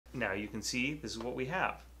now you can see this is what we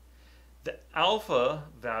have. The alpha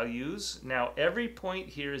values, now every point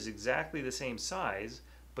here is exactly the same size,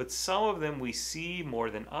 but some of them we see more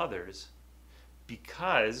than others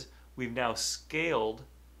because we've now scaled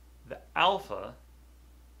the alpha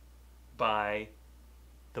by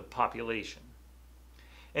the population.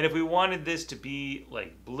 And if we wanted this to be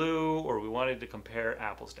like blue, or we wanted to compare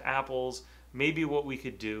apples to apples, maybe what we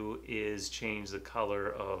could do is change the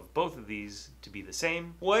color of both of these to be the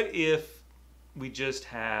same. What if we just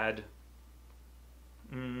had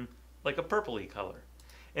like a purpley color?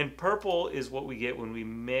 And purple is what we get when we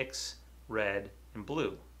mix red and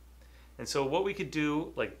blue. And so what we could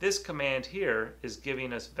do, like this command here, is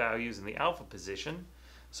giving us values in the alpha position.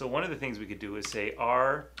 So one of the things we could do is say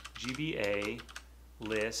RGBA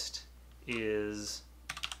list is,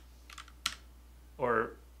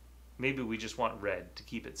 or maybe we just want red to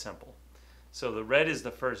keep it simple. So the red is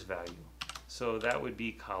the first value. So that would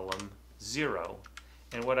be column 0.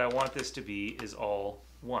 And what I want this to be is all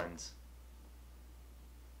ones.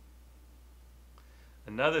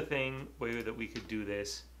 Another way that we could do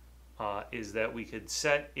this is that we could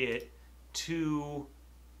set it to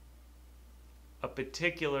a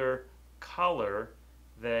particular color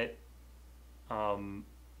that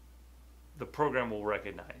the program will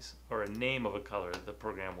recognize, or a name of a color that the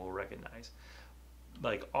program will recognize,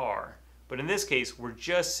 like R. But in this case, we're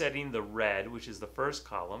just setting the red, which is the first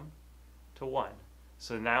column, to 1.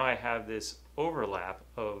 So now I have this overlap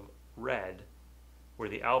of red where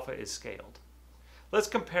the alpha is scaled. Let's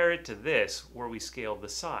compare it to this where we scaled the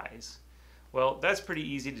size. Well, that's pretty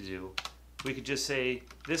easy to do. We could just say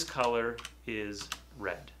this color is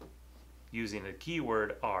red using the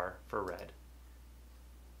keyword R for red.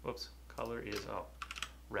 Whoops, color is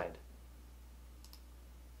red.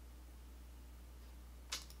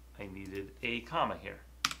 I needed a comma here.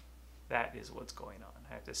 That is what's going on.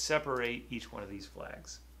 I have to separate each one of these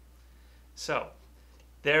flags. So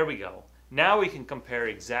there we go. Now we can compare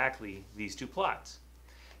exactly these two plots.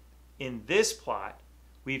 In this plot,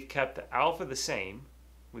 we've kept the alpha the same,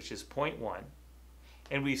 which is 0.1,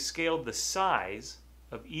 and we've scaled the size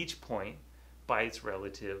of each point by its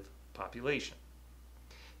relative population.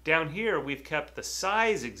 Down here, we've kept the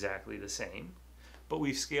size exactly the same, but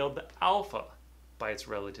we've scaled the alpha by its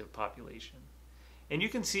relative population. And you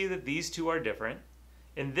can see that these two are different.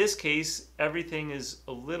 In this case, everything is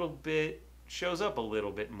shows up a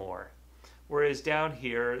little bit more. Whereas down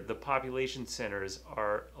here, the population centers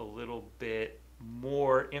are a little bit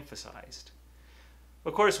more emphasized.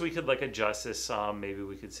 Of course, we could adjust this some. Maybe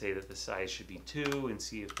we could say that the size should be 2 and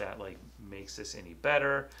see if that makes this any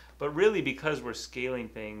better. But really, because we're scaling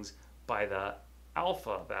things by the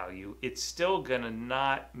alpha value, it's still gonna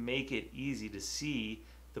not make it easy to see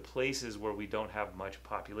the places where we don't have much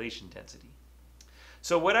population density.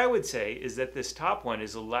 So what I would say is that this top one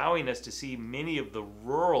is allowing us to see many of the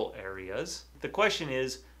rural areas. The question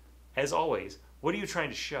is, as always, what are you trying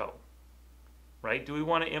to show? Right? Do we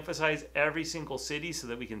want to emphasize every single city so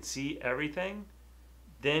that we can see everything?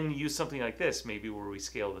 Then use something like this, maybe where we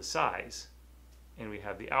scale the size and we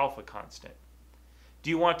have the alpha constant. Do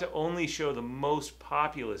you want to only show the most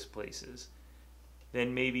populous places?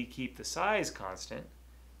 Then maybe keep the size constant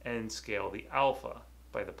and scale the alpha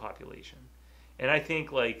by the population. And I think,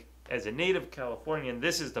 as a native Californian,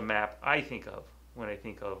 this is the map I think of when I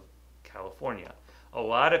think of California. A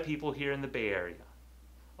lot of people here in the Bay Area,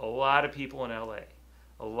 a lot of people in LA,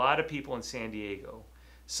 a lot of people in San Diego,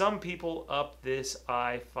 some people up this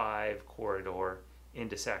I-5 corridor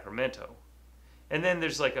into Sacramento. And then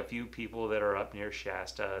there's a few people that are up near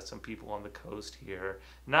Shasta, some people on the coast here.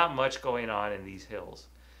 Not much going on in these hills.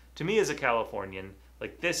 To me as a Californian,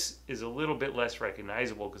 this is a little bit less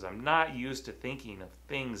recognizable because I'm not used to thinking of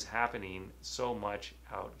things happening so much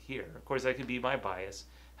out here. Of course, that could be my bias,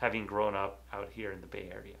 having grown up out here in the Bay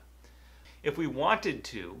Area. If we wanted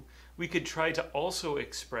to, we could try to also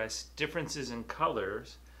express differences in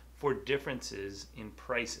colors for differences in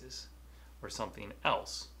prices or something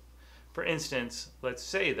else. For instance, let's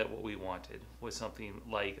say that what we wanted was something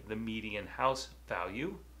like the median house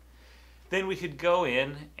value. Then we could go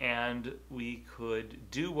in and we could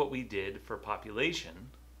do what we did for population,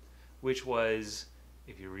 which was,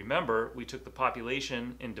 if you remember, we took the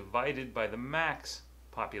population and divided by the max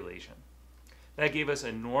population. That gave us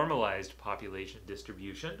a normalized population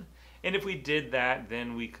distribution. And if we did that,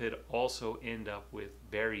 then we could also end up with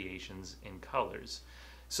variations in colors.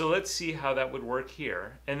 So let's see how that would work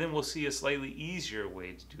here. And then we'll see a slightly easier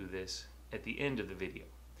way to do this at the end of the video.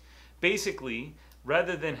 Basically,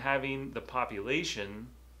 rather than having the population,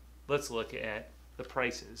 let's look at the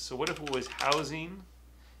prices. So what if it was housing,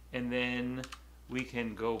 and then we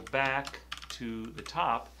can go back to the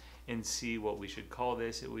top and see what we should call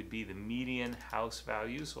this. It would be the median house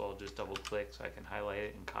value. So I'll just double click so I can highlight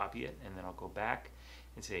it and copy it, and then I'll go back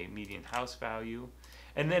and say median house value.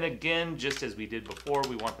 And then again, just as we did before,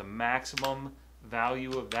 we want the maximum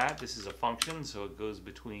value of that. This is a function, so it goes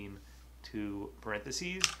between two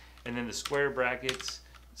parentheses, and then the square brackets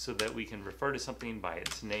so that we can refer to something by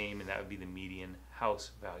its name, and that would be the median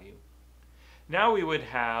house value. Now we would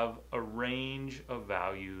have a range of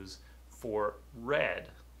values for red.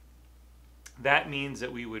 That means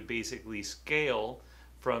that we would basically scale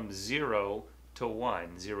from 0 to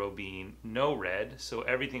 1, 0 being no red, so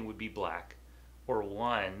everything would be black, or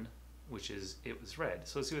 1, which is it was red.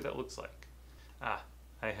 So let's see what that looks like.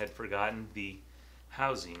 I had forgotten the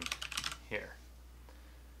housing here.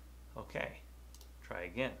 Okay, try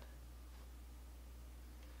again.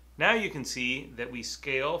 Now you can see that we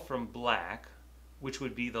scale from black, which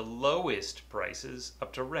would be the lowest prices,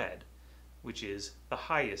 up to red, which is the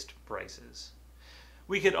highest prices.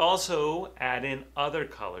 We could also add in other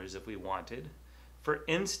colors if we wanted. For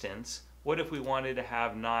instance, what if we wanted to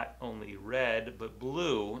have not only red but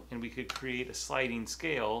blue, and we could create a sliding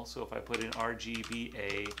scale? So if I put in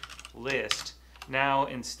RGBA list, now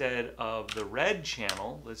instead of the red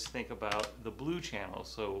channel, let's think about the blue channel.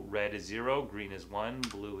 So red is 0, green is 1,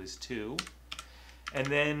 blue is 2. And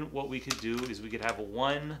then what we could do is we could have a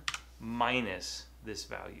 1 minus this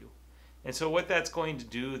value. And so what that's going to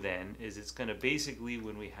do then is it's going to basically,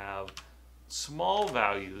 when we have small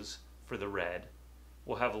values for the red,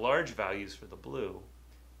 we'll have large values for the blue,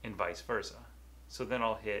 and vice versa. So then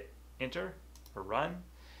I'll hit enter or run.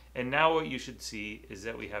 And now what you should see is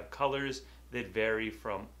that we have colors that vary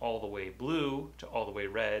from all the way blue to all the way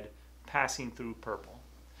red, passing through purple.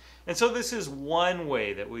 And so this is one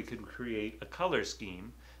way that we could create a color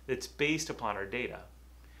scheme that's based upon our data.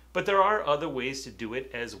 But there are other ways to do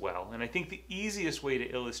it as well. And I think the easiest way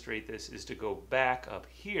to illustrate this is to go back up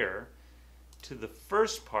here to the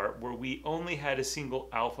first part where we only had a single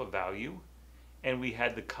alpha value and we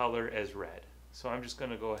had the color as red. So I'm just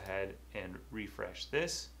going to go ahead and refresh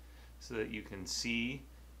this so that you can see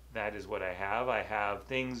that is what I have. I have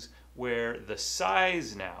things where the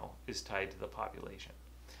size now is tied to the population.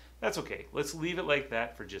 That's okay. Let's leave it like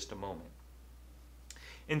that for just a moment.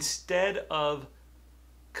 Instead of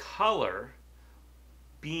color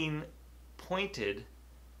being pointed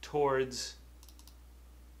towards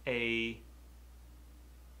a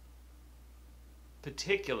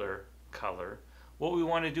particular color, what we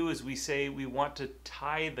want to do is we say we want to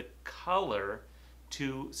tie the color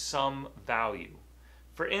to some value.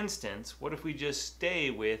 For instance, what if we just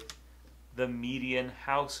stay with the median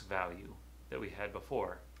house value that we had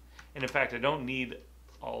before? And in fact, I don't need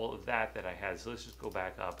all of that I had, so let's just go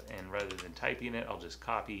back up, and rather than typing it, I'll just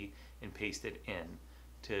copy and paste it in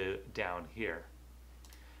to down here.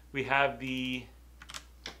 We have the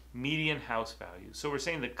median house value. So we're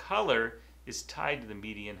saying the color is tied to the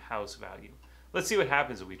median house value. Let's see what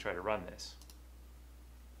happens if we try to run this.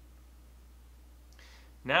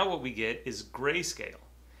 Now what we get is grayscale,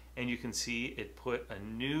 and you can see it put a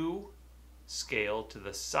new scale to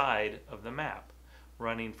the side of the map,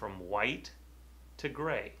 running from white to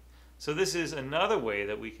gray. So this is another way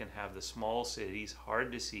that we can have the small cities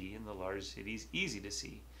hard to see and the large cities easy to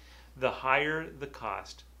see. The higher the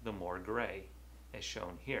cost, the more gray, as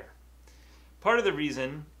shown here. Part of the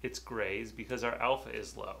reason it's gray is because our alpha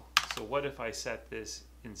is low. So what if I set this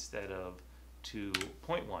instead of to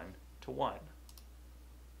 0.1 to 1?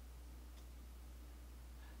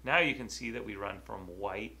 Now you can see that we run from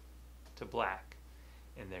white to black,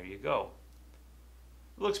 and there you go.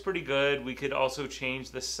 It looks pretty good. We could also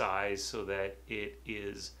change the size so that it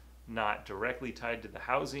is not directly tied to the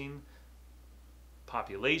housing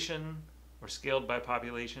population or scaled by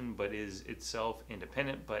population, but is itself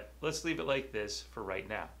independent. But let's leave it like this for right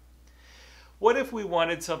now. What if we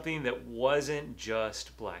wanted something that wasn't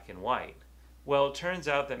just black and white? Well, it turns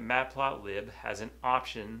out that matplotlib has an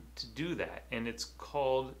option to do that, and it's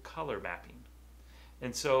called color mapping.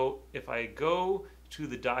 And so if I go to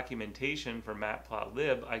the documentation for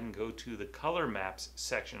matplotlib, I can go to the color maps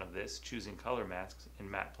section of this, choosing color maps in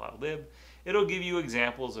matplotlib. It'll give you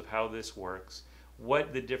examples of how this works,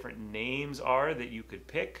 what the different names are that you could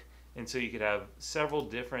pick, and so you could have several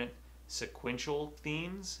different sequential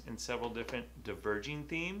themes and several different diverging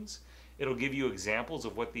themes. It'll give you examples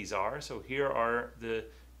of what these are. So here are the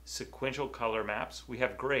sequential color maps. We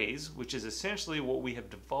have grays, which is essentially what we have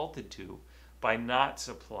defaulted to by not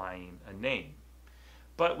supplying a name.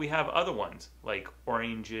 But we have other ones like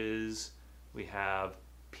oranges, we have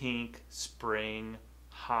pink, spring,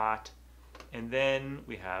 hot, and then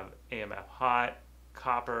we have AMF hot,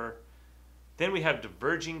 copper. Then we have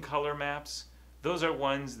diverging color maps. Those are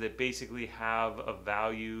ones that basically have a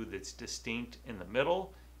value that's distinct in the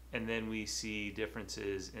middle, and then we see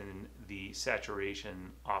differences in the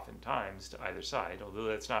saturation oftentimes to either side, although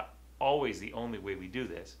that's not always the only way we do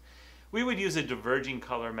this. We would use a diverging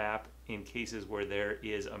color map in cases where there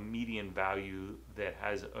is a median value that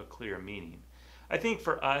has a clear meaning. I think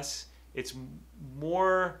for us, it's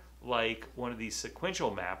more like one of these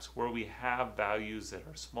sequential maps where we have values that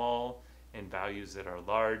are small and values that are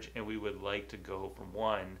large, and we would like to go from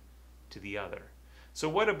one to the other. So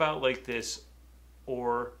what about like this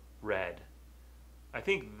or red? I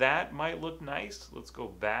think that might look nice. Let's go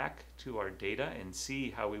back to our data and see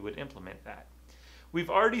how we would implement that. We've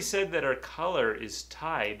already said that our color is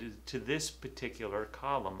tied to this particular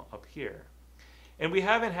column up here. And we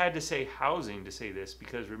haven't had to say housing to say this,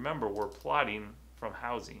 because remember, we're plotting from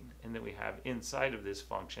housing, and then we have inside of this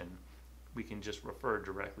function, we can just refer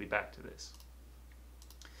directly back to this.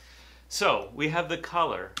 So we have the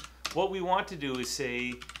color. What we want to do is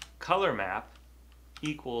say color map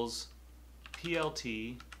equals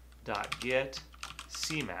plt.get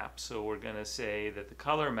cmap. So we're going to say that the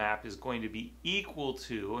color map is going to be equal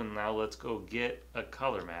to, and now let's go get a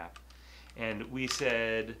color map. And we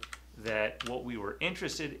said that what we were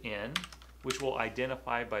interested in, which we'll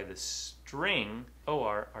identify by the string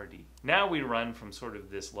ORRD. Now we run from sort of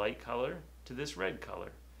this light color to this red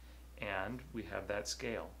color, and we have that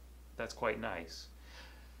scale. That's quite nice.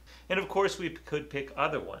 And of course we could pick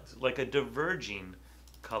other ones, like a diverging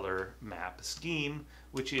color map scheme,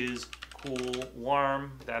 which is cool,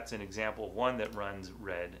 warm. That's an example of one that runs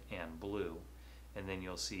red and blue. And then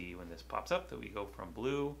you'll see when this pops up that we go from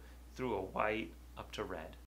blue through a white up to red.